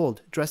priests of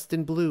old, dressed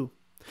in blue.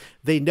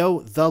 They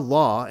know the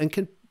law and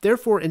can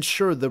therefore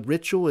ensure the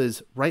ritual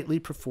is rightly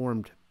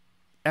performed.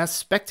 As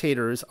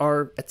spectators,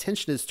 our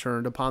attention is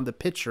turned upon the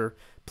pitcher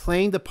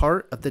playing the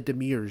part of the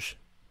demiurge.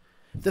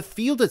 The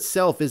field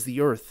itself is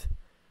the earth,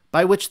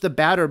 by which the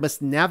batter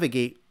must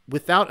navigate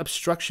without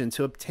obstruction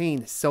to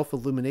obtain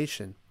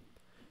self-illumination.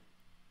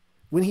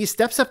 When he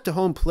steps up to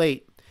home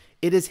plate,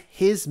 it is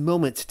his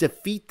moment to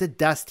defeat the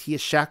dust he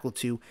is shackled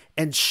to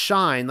and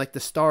shine like the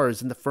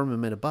stars in the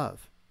firmament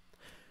above.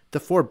 The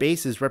 4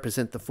 bases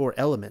represent the 4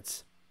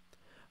 elements.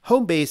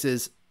 Home base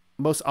is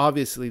most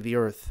obviously the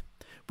earth,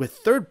 with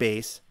third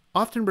base,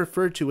 often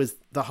referred to as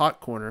the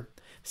hot corner,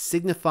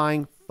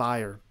 signifying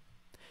fire.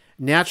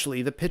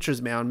 Naturally, the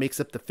pitcher's mound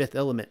makes up the 5th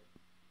element,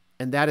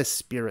 and that is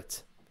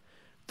spirit.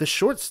 The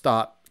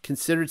shortstop,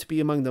 considered to be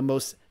among the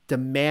most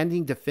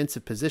demanding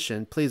defensive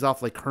position, plays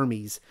off like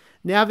Hermes,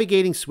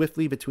 navigating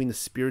swiftly between the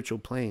spiritual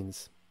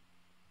planes.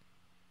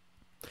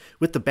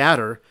 With the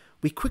batter,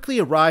 we quickly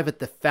arrive at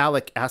the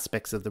phallic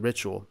aspects of the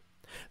ritual.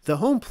 The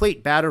home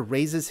plate batter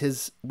raises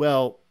his,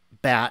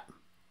 bat,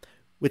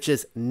 which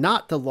is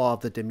not the law of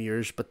the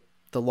demiurge, but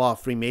the law of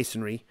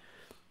Freemasonry,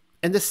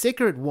 and the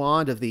sacred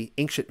wand of the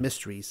ancient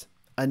mysteries,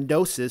 a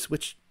gnosis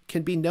which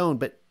can be known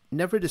but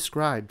never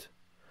described.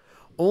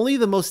 Only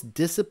the most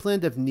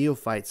disciplined of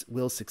neophytes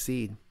will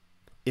succeed.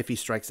 If he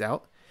strikes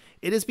out,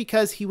 it is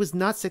because he was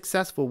not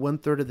successful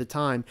 1/3 of the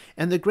time,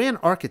 and the grand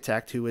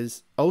architect, who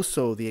is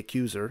also the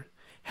accuser,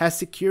 has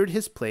secured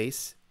his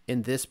place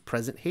in this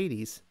present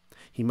Hades.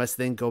 He must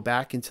then go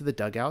back into the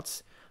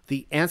dugouts,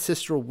 the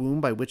ancestral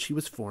womb by which he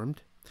was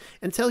formed,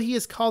 until he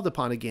is called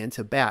upon again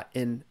to bat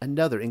in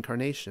another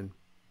incarnation.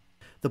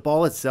 The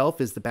ball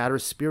itself is the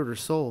batter's spirit or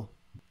soul.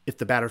 If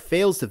the batter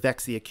fails to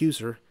vex the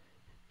accuser,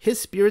 his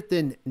spirit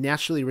then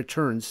naturally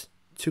returns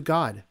to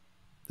God,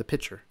 the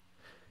pitcher.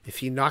 If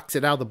he knocks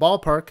it out of the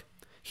ballpark,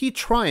 He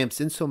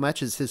triumphs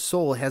insomuch as his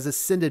soul has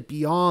ascended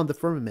beyond the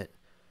firmament,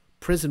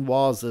 prison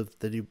walls of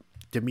the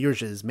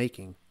Demiurge's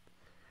making.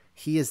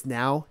 He is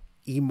now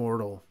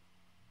immortal.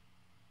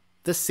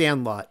 The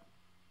Sandlot.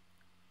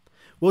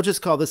 We'll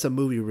just call this a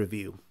movie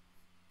review.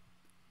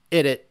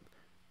 Edit,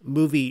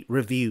 movie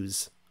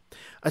reviews.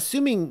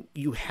 Assuming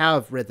you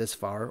have read this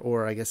far,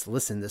 or I guess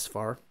listened this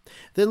far,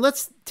 then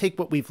let's take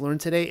what we've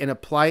learned today and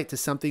apply it to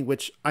something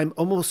which I'm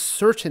almost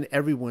certain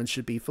everyone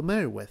should be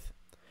familiar with.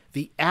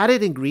 The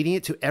added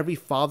ingredient to every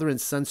father and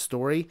son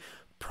story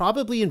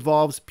probably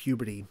involves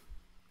puberty.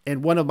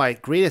 And one of my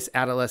greatest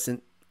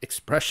adolescent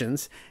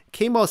expressions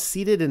came while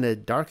seated in a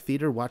dark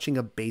theater watching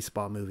a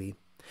baseball movie.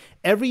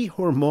 Every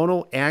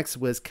hormonal angst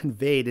was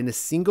conveyed in a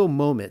single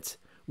moment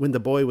when the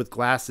boy with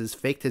glasses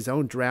faked his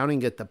own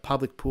drowning at the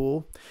public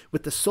pool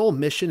with the sole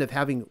mission of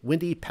having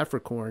Wendy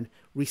Peppercorn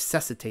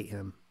resuscitate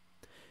him.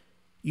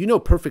 You know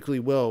perfectly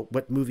well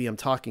what movie I'm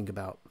talking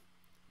about.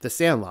 The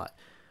Sandlot.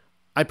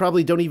 I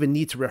probably don't even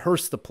need to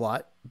rehearse the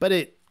plot, but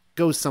it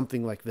goes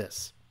something like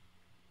this.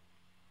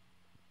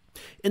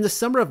 In the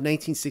summer of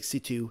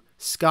 1962,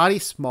 Scotty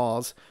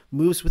Smalls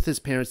moves with his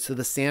parents to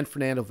the San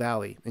Fernando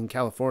Valley in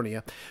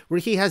California, where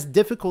he has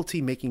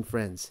difficulty making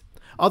friends.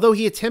 Although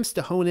he attempts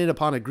to hone in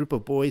upon a group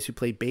of boys who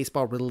play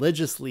baseball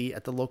religiously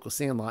at the local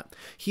Sandlot,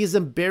 he is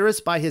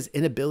embarrassed by his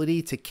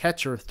inability to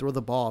catch or throw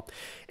the ball,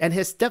 and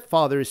his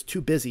stepfather is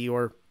too busy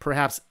or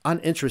perhaps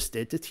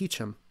uninterested to teach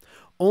him.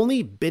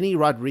 Only Benny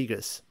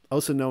Rodriguez,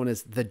 also known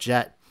as the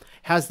Jet,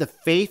 has the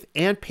faith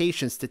and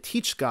patience to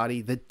teach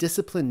Scotty the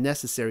discipline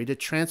necessary to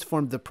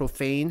transform the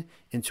profane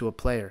into a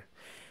player.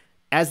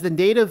 As the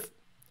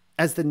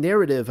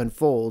narrative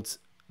unfolds,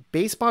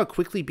 baseball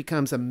quickly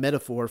becomes a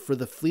metaphor for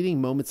the fleeting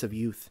moments of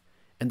youth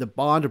and the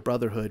bond of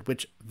brotherhood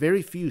which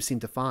very few seem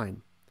to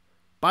find.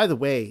 By the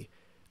way,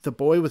 the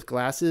boy with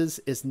glasses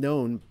is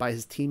known by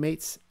his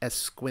teammates as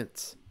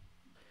Squints.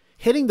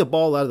 Hitting the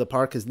ball out of the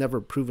park has never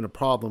proven a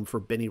problem for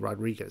Benny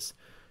Rodriguez.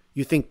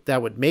 You think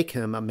that would make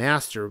him a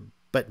master,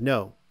 but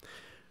no.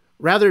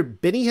 Rather,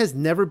 Benny has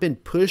never been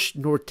pushed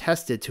nor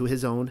tested to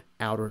his own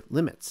outer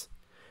limits.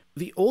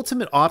 The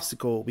ultimate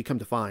obstacle, we come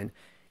to find,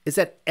 is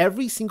that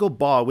every single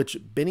ball which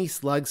Benny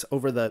slugs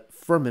over the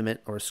firmament,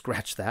 or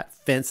scratch that,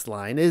 fence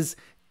line, is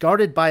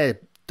guarded by a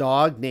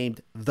dog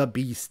named the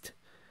Beast.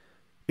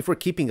 If we're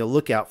keeping a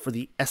lookout for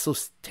the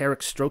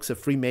esoteric strokes of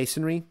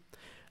Freemasonry,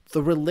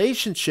 the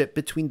relationship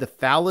between the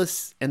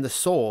phallus and the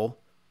soul,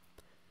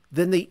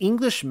 then the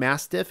English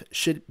Mastiff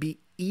should be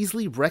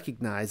easily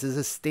recognized as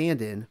a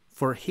stand-in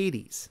for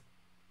Hades.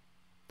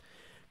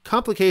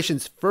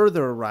 Complications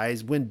further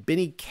arise when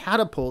Benny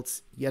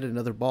catapults yet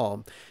another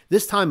ball,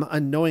 this time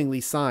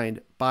unknowingly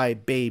signed by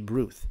Babe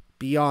Ruth,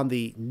 beyond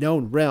the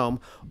known realm,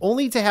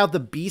 only to have the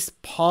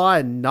Beast paw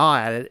and gnaw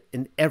at it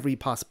in every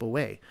possible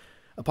way.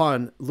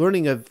 Upon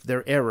learning of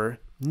their error,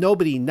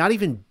 nobody, not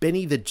even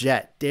Benny the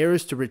Jet,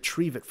 dares to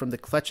retrieve it from the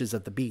clutches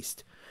of the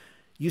Beast.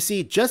 You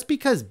see, just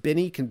because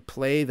Benny can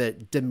play the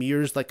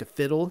Demiurge like a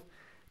fiddle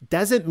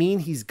doesn't mean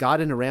he's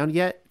gotten around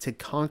yet to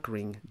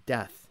conquering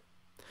death.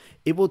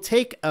 It will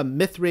take a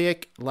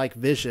Mithraic-like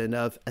vision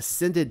of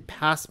ascended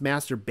past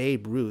master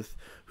Babe Ruth,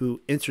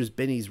 who enters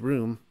Benny's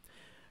room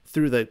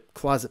through the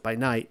closet by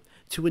night,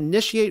 to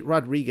initiate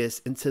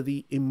Rodriguez into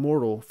the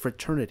immortal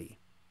fraternity.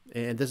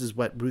 And this is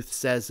what Ruth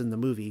says in the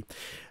movie.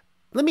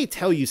 Let me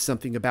tell you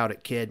something about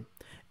it, kid.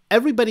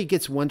 Everybody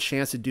gets one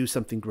chance to do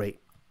something great.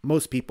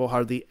 Most people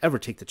hardly ever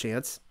take the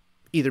chance,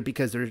 either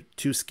because they're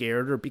too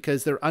scared or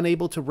because they're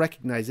unable to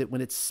recognize it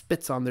when it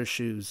spits on their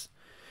shoes.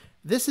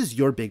 This is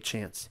your big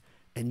chance,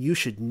 and you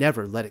should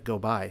never let it go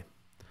by.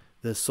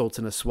 The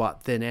Sultan of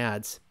Swat then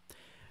adds,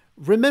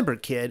 remember,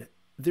 kid,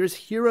 there's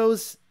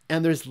heroes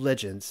and there's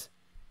legends.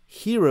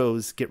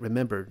 Heroes get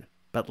remembered,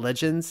 but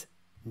legends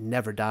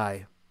never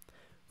die.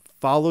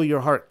 Follow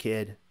your heart,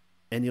 kid,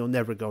 and you'll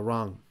never go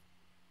wrong.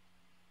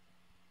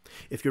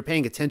 If you're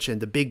paying attention,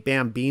 the Big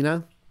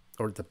Bambina,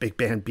 or the Big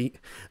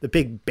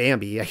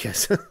Bambi, I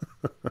guess,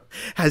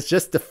 has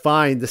just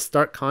defined the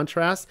stark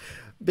contrast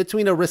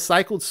between a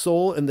recycled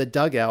soul in the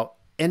dugout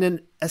and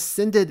an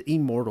ascended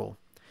immortal.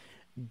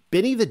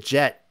 Benny the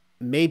Jet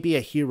may be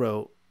a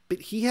hero, but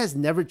he has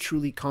never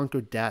truly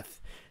conquered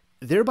death,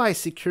 thereby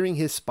securing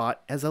his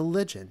spot as a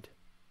legend.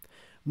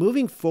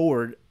 Moving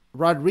forward,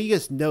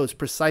 Rodriguez knows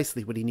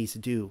precisely what he needs to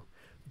do: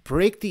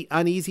 break the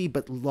uneasy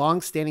but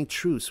long-standing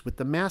truce with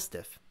the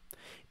Mastiff.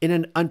 In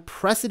an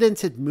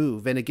unprecedented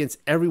move and against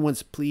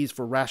everyone's pleas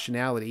for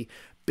rationality,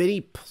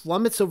 Benny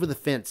plummets over the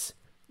fence,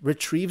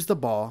 retrieves the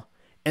ball,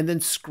 and then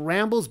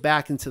scrambles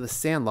back into the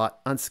Sandlot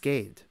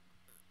unscathed.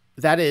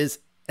 That is,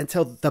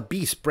 until the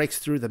Beast breaks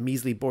through the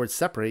measly board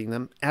separating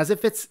them, as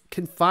if its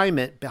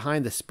confinement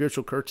behind the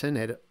spiritual curtain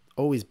had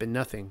always been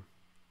nothing.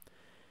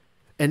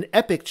 An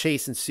epic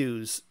chase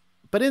ensues,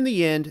 but in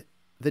the end,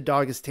 the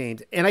dog is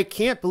tamed. And I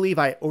can't believe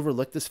I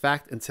overlooked this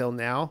fact until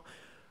now,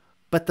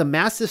 but the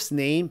Mastiff's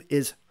name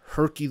is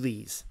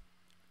Hercules.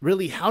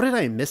 Really, how did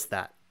I miss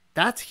that?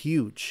 That's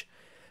huge.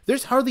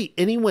 There's hardly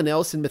anyone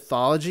else in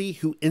mythology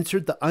who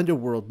entered the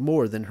underworld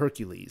more than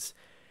Hercules.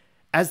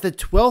 As the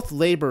 12th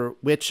labor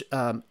which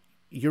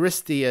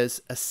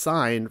Eurystheus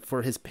assigned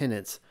for his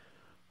penance,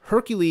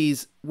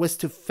 Hercules was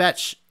to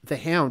fetch the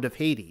hound of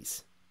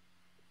Hades,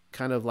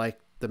 kind of like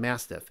the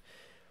mastiff.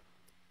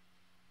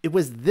 It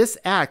was this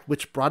act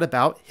which brought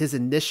about his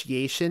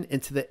initiation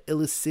into the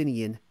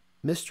Eleusinian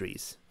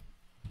mysteries.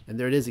 And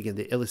there it is again,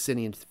 the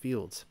Eleusinian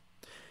fields.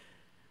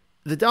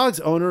 The dog's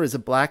owner is a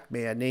black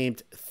man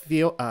named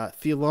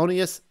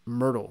Thelonious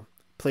Myrtle,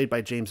 played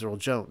by James Earl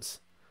Jones,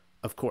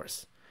 of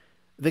course.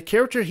 The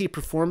character he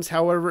performs,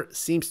 however,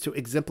 seems to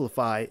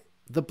exemplify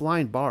the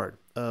blind bard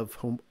of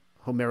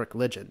Homeric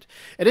legend.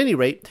 At any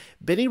rate,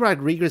 Benny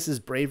Rodriguez's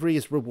bravery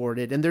is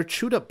rewarded, and their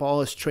chewed-up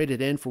ball is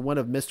traded in for one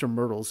of Mr.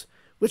 Myrtle's,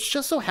 which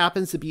just so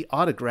happens to be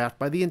autographed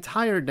by the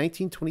entire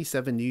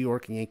 1927 New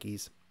York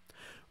Yankees.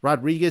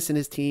 Rodriguez and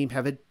his team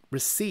have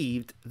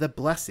received the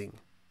blessing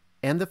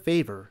and the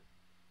favor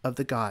of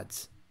the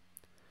gods.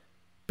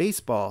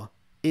 Baseball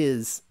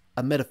is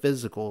a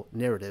metaphysical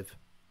narrative.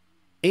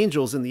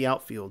 Angels in the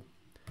Outfield.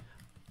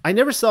 I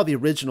never saw the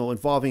original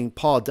involving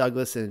Paul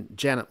Douglas and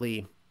Janet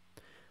Leigh.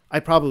 I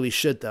probably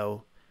should,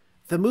 though.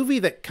 The movie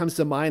that comes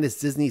to mind is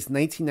Disney's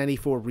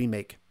 1994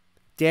 remake.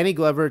 Danny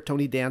Glover,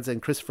 Tony Danza,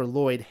 and Christopher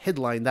Lloyd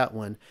headlined that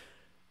one.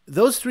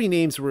 Those three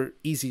names were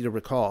easy to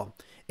recall.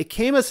 It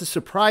came as a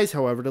surprise,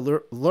 however,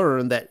 to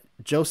learn that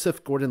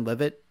Joseph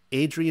Gordon-Levitt,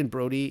 Adrian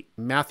Brody,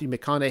 Matthew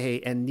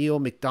McConaughey, and Neil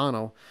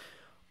McDonough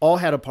all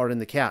had a part in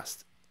the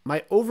cast.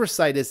 My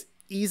oversight is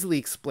easily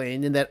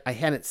explained in that I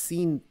hadn't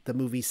seen the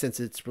movie since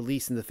its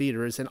release in the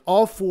theaters, and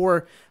all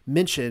four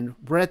mentioned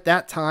were at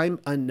that time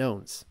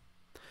unknowns.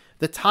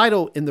 The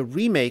title in the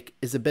remake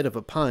is a bit of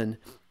a pun,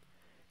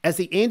 as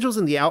the Angels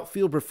in the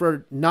Outfield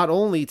referred not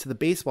only to the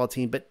baseball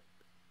team, but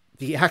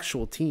the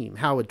actual team.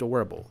 How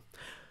adorable.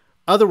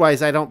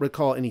 Otherwise, I don't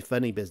recall any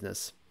funny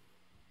business.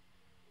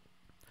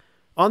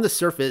 On the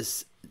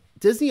surface,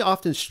 Disney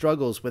often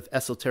struggles with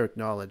esoteric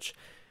knowledge.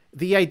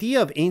 The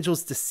idea of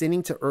angels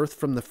descending to earth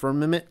from the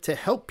firmament to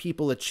help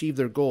people achieve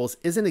their goals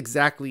isn't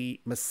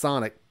exactly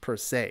Masonic per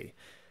se.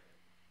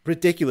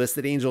 Ridiculous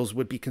that angels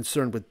would be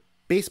concerned with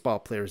baseball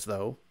players,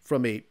 though,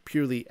 from a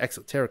purely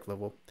exoteric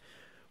level.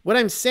 What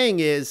I'm saying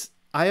is,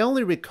 I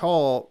only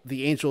recall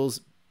the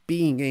angels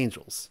being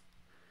angels.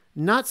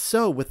 Not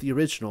so with the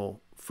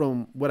original,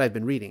 from what I've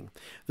been reading.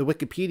 The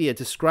Wikipedia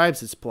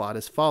describes its plot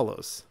as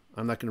follows.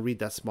 I'm not going to read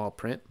that small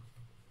print.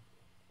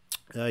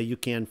 You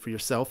can for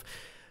yourself.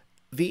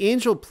 The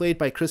angel played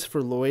by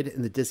Christopher Lloyd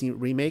in the Disney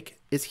remake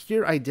is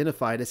here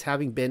identified as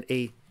having been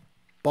a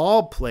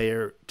ball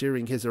player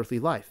during his earthly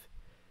life.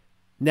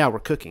 Now we're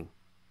cooking.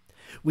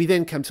 We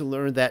then come to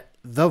learn that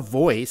the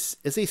voice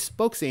is a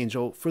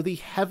spokesangel for the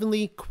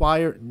Heavenly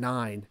Choir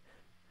 9,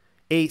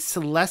 a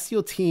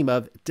celestial team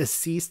of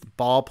deceased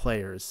ball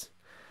players.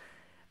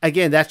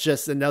 Again, that's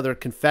just another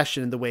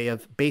confession in the way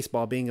of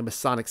baseball being a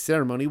Masonic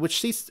ceremony, which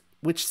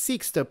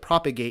seeks to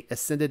propagate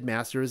ascended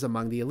masters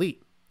among the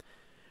elite.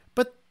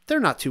 But they're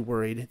not too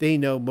worried. They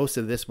know most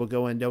of this will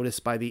go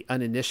unnoticed by the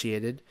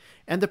uninitiated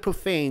and the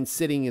profane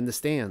sitting in the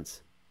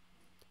stands.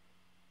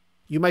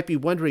 You might be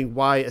wondering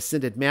why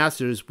ascended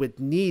masters would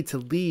need to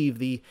leave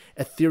the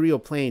ethereal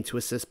plane to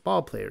assist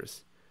ball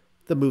players.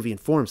 The movie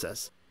informs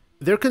us.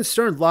 Their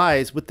concern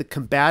lies with the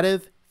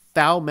combative,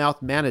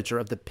 foul-mouthed manager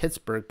of the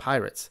Pittsburgh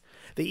Pirates.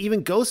 They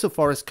even go so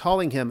far as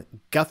calling him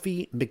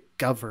Guffey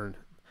McGovern.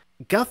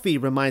 Guffey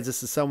reminds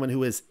us of someone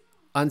who is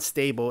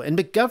unstable, and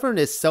McGovern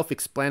is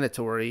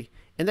self-explanatory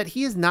in that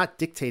he is not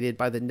dictated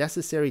by the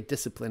necessary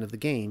discipline of the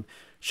game,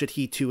 should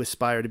he too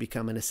aspire to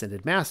become an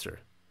ascended master.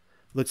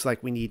 Looks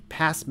like we need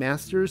past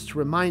masters to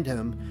remind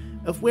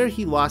him of where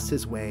he lost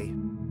his way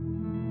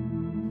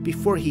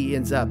before he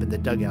ends up in the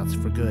dugouts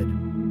for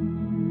good.